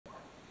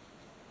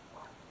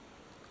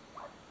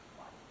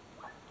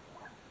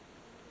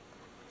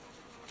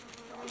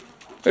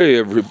Hey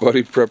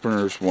everybody,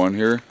 Preppernurse1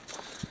 here.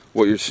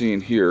 What you're seeing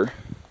here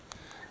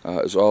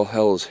is all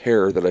Hell's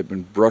hair that I've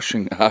been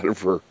brushing out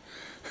of her.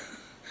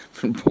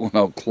 Been pulling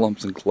out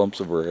clumps and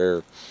clumps of her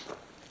hair.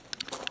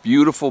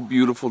 Beautiful,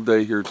 beautiful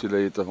day here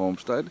today at the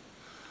homestead.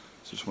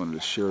 Just wanted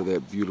to share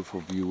that beautiful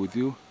view with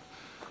you.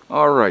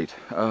 Alright,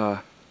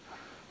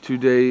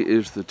 today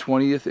is the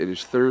 20th. It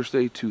is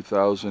Thursday,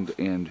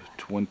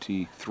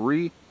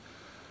 2023.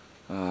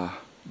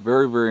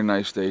 Very, very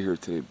nice day here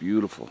today.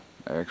 Beautiful,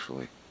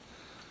 actually.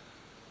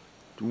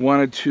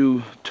 Wanted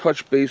to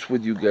touch base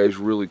with you guys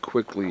really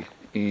quickly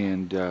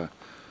and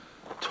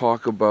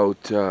talk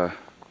about we're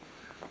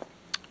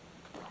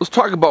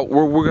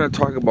going to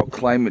talk about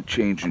climate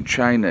change in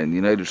China and the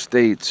United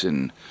States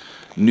and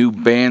new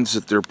bans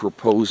that they're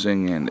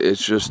proposing, and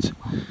it's just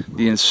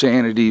the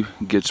insanity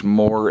gets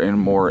more and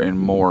more and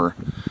more.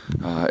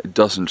 It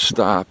doesn't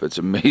stop. It's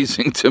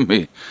amazing to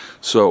me.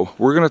 So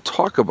we're going to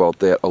talk about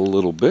that a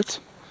little bit.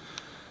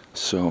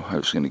 So I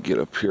was going to get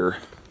up here.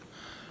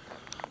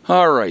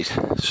 Alright,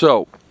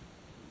 so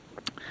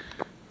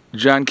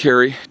John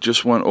Kerry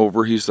just went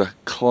over. He's the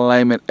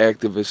climate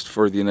activist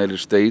for the United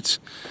States.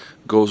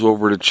 Goes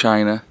over to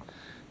China,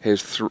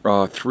 has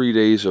 3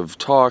 days of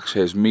talks,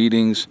 has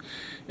meetings,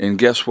 and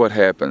guess what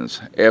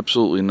happens?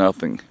 Absolutely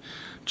nothing.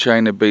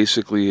 China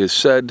basically has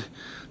said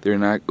they're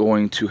not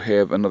going to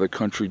have another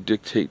country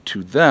dictate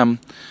to them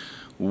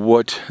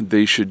what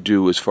they should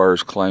do as far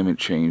as climate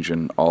change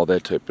and all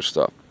that type of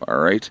stuff.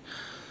 Alright?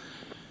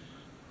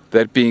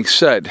 That being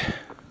said,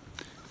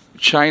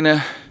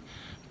 China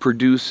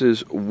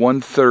produces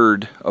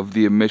 1/3 of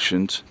the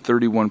emissions,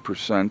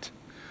 31%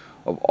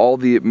 of all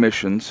the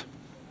emissions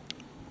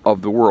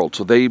of the world.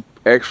 So they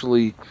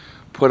actually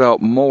put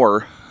out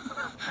more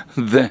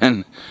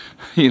than,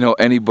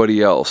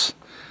 anybody else.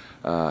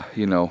 The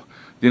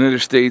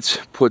United States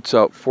puts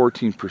out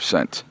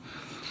 14%.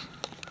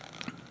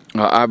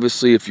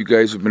 Obviously, if you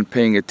guys have been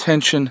paying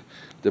attention,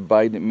 the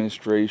Biden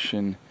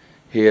administration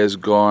has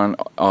gone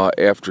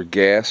after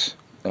gas.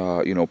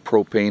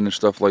 Propane and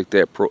stuff like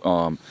that.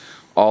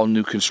 All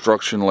new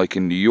construction, like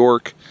in New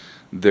York,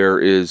 there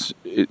is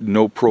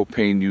no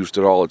propane used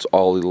at all. It's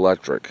all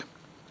electric.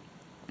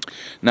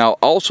 Now,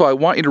 also, I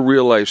want you to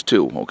realize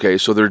too, okay,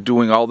 so they're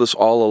doing all this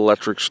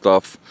all-electric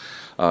stuff,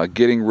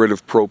 getting rid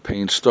of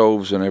propane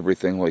stoves and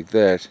everything like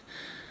that.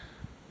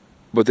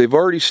 But they've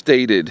already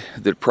stated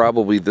that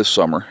probably this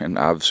summer, and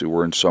obviously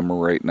we're in summer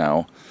right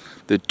now,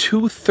 that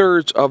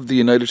 2/3 of the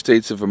United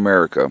States of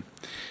America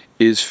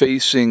is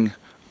facing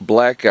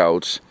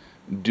blackouts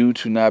due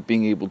to not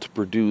being able to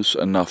produce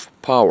enough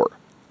power.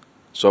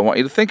 So I want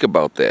you to think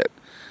about that.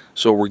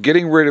 So we're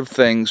getting rid of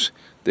things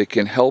that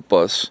can help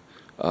us,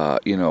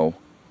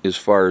 as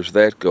far as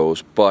that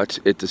goes, but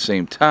at the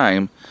same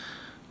time,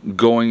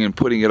 going and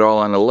putting it all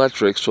on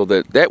electric so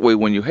that way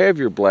when you have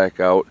your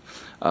blackout,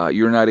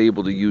 you're not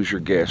able to use your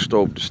gas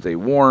stove to stay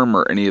warm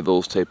or any of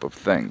those type of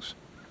things.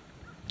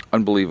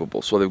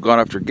 Unbelievable. So they've gone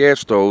after gas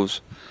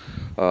stoves.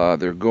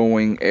 They're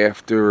going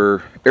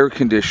after air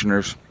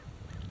conditioners.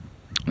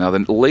 Now the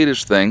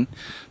latest thing,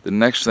 the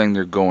next thing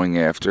they're going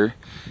after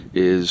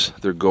is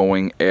they're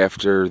going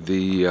after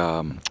the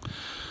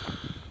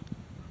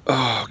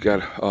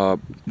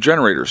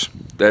generators.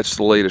 That's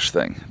the latest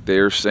thing.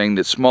 They're saying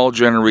that small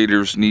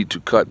generators need to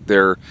cut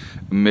their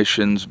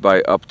emissions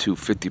by up to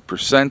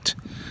 50%,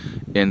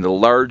 and the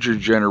larger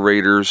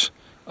generators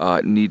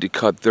need to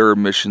cut their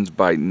emissions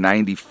by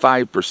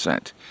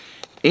 95%.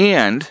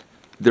 And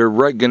they're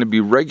going to be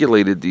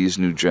regulated, these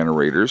new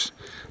generators,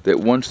 that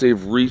once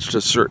they've reached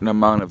a certain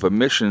amount of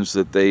emissions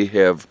that they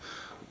have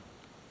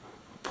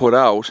put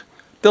out,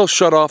 they'll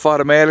shut off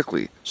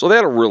automatically. So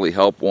that'll really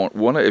help.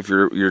 One, if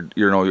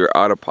you're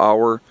out of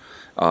power,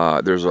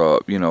 there's a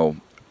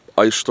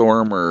ice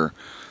storm or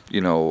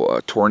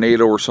a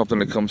tornado or something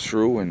that comes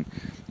through, and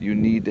you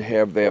need to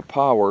have that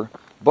power.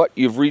 But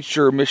you've reached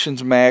your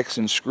emissions max,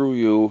 and screw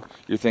you,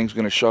 your thing's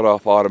going to shut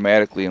off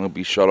automatically, and it'll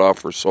be shut off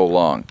for so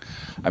long.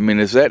 I mean,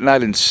 is that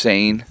not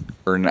insane?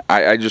 Or not?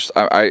 I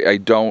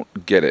don't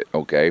get it,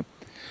 okay?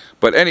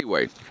 But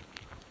anyway,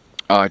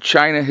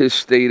 China has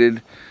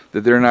stated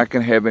that they're not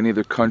going to have any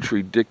other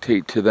country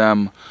dictate to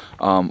them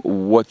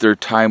what their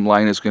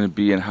timeline is going to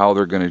be and how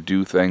they're going to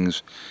do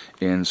things.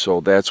 And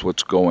so that's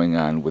what's going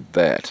on with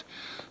that.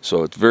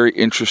 So it's very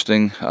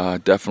interesting.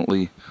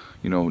 Definitely,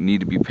 need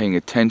to be paying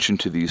attention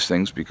to these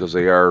things because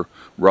they are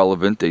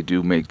relevant. They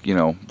do make,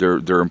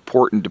 they're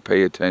important to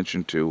pay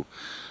attention to.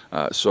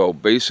 So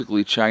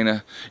basically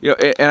China,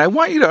 and I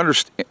want you to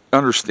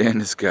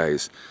understand this,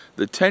 guys.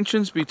 The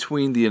tensions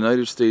between the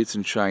United States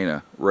and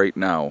China right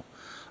now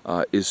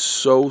is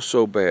so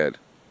bad.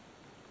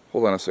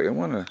 Hold on a second. I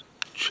want to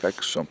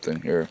check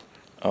something here.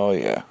 Oh,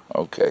 yeah.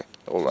 Okay.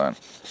 Hold on.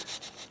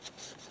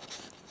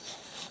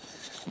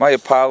 My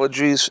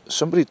apologies.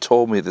 Somebody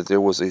told me that there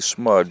was a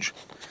smudge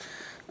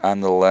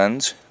on the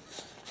lens.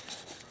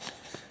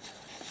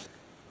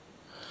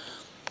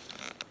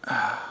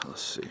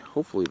 Let's see.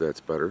 Hopefully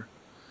that's better.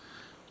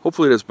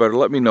 Hopefully that's better.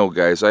 Let me know,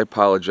 guys. I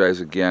apologize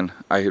again.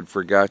 I had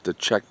forgot to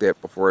check that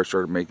before I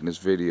started making this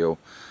video.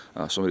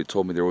 Somebody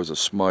told me there was a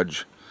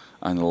smudge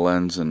on the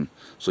lens, and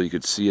so you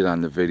could see it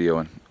on the video,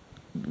 and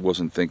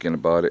wasn't thinking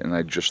about it, and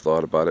I just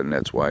thought about it, and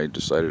that's why I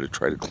decided to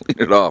try to clean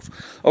it off.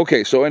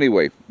 Okay, so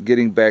anyway,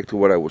 getting back to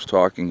what I was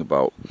talking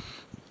about.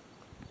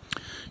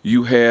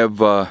 You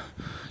have,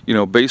 you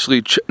know,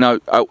 basically, now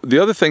the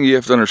other thing you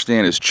have to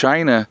understand is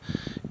China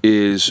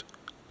is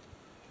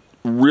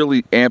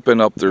really amping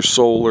up their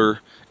solar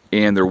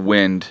and their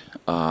wind,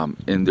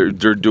 and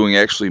they're doing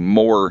actually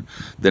more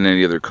than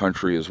any other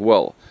country as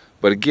well.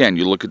 But again,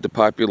 you look at the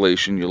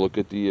population, you look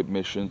at the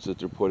emissions that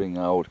they're putting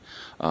out,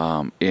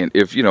 and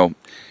if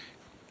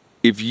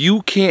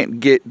you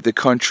can't get the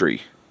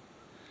country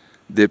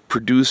that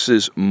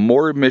produces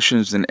more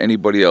emissions than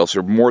anybody else,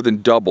 or more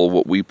than double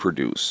what we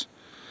produce,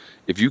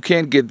 if you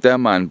can't get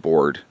them on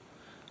board,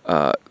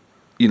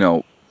 you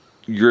know,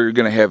 you're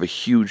going to have a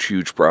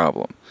huge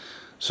problem.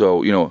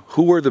 So, you know,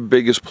 who are the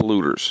biggest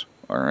polluters?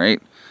 All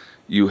right,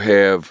 you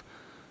have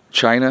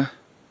China,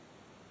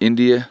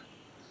 India,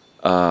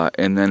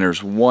 and then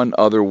there's one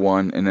other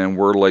one, and then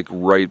we're like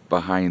right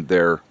behind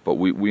there. But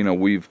we know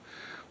we've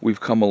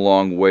come a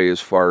long way as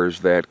far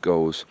as that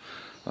goes.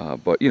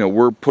 But you know,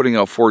 we're putting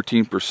out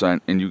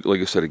 14%, and you,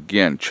 like I said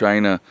again,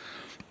 China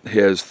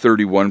has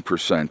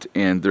 31%,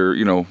 and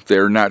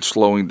they're not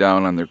slowing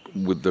down on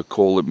with the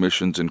coal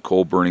emissions and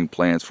coal burning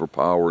plants for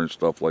power and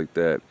stuff like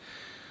that.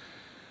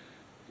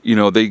 You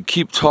know, they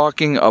keep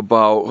talking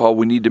about how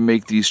we need to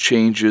make these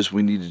changes,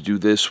 we need to do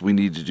this, we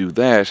need to do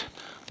that,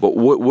 but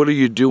what are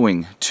you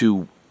doing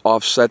to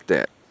offset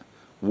that?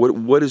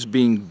 What is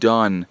being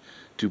done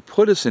to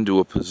put us into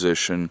a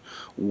position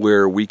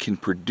where we can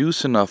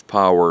produce enough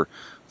power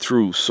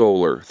through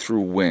solar,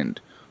 through wind?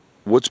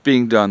 What's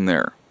being done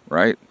there,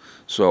 right?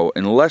 So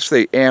unless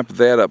they amp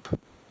that up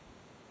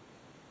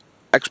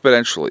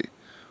exponentially,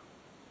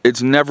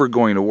 it's never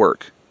going to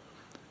work.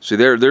 See,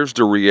 there's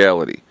the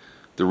reality.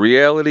 The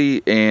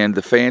reality and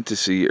the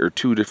fantasy are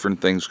two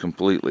different things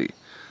completely.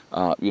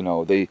 You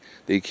know, they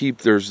keep,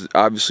 there's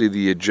obviously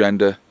the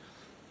agenda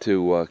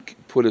to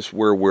put us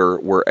where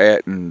we're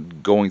at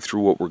and going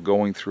through what we're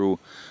going through,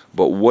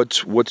 but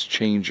what's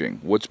changing?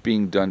 What's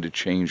being done to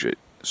change it?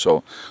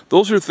 So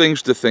those are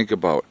things to think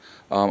about.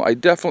 I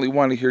definitely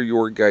want to hear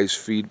your guys'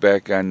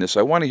 feedback on this.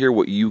 I want to hear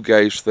what you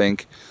guys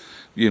think.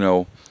 You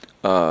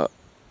know,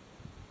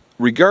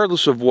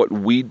 regardless of what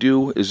we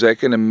do, is that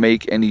going to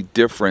make any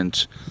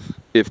difference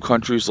if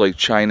countries like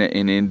China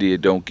and India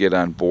don't get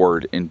on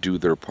board and do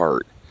their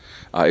part?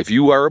 If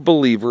you are a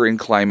believer in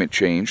climate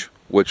change,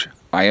 which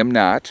I am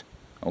not,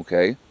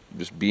 okay,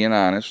 just being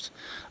honest,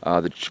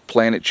 the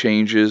planet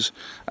changes.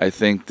 I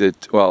think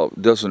that, well,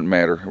 it doesn't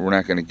matter. We're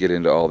not going to get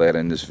into all that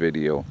in this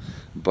video.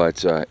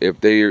 But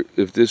if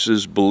this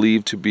is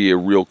believed to be a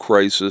real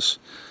crisis,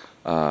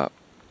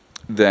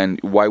 then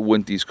why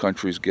wouldn't these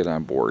countries get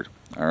on board?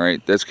 All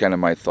right, that's kind of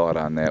my thought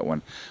on that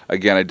one.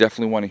 Again, I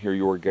definitely want to hear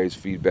your guys'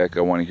 feedback.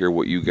 I want to hear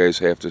what you guys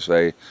have to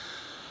say.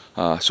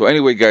 So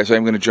anyway, guys,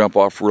 I'm going to jump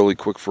off really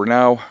quick for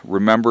now.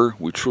 Remember,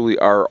 we truly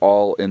are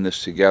all in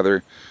this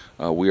together.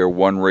 We are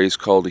one race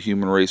called the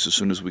human race. As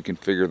soon as we can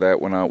figure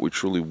that one out, we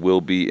truly will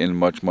be in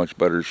much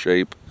better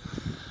shape.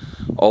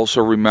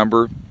 Also,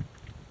 remember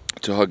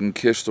to hug and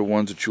kiss the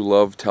ones that you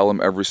love. Tell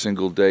them every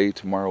single day.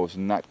 Tomorrow is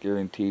not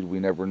guaranteed. We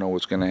never know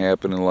what's going to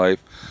happen in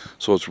life.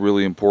 So it's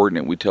really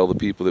important that we tell the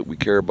people that we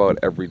care about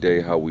every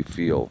day how we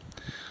feel.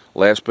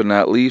 Last but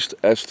not least,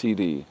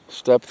 STD.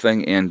 Step,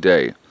 thing, and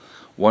day.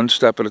 One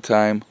step at a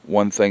time,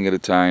 one thing at a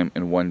time,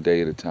 and one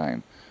day at a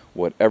time.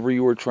 Whatever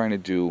you are trying to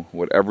do,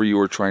 whatever you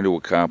are trying to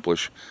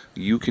accomplish,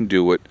 you can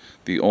do it.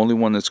 The only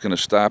one that's going to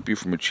stop you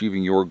from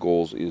achieving your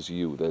goals is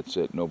you. That's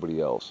it, nobody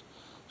else.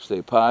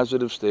 Stay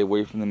positive, stay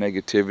away from the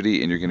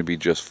negativity, and you're going to be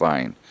just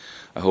fine.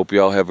 I hope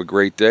you all have a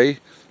great day,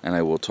 and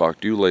I will talk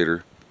to you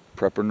later.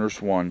 Prepper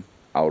Nurse 1,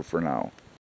 out for now.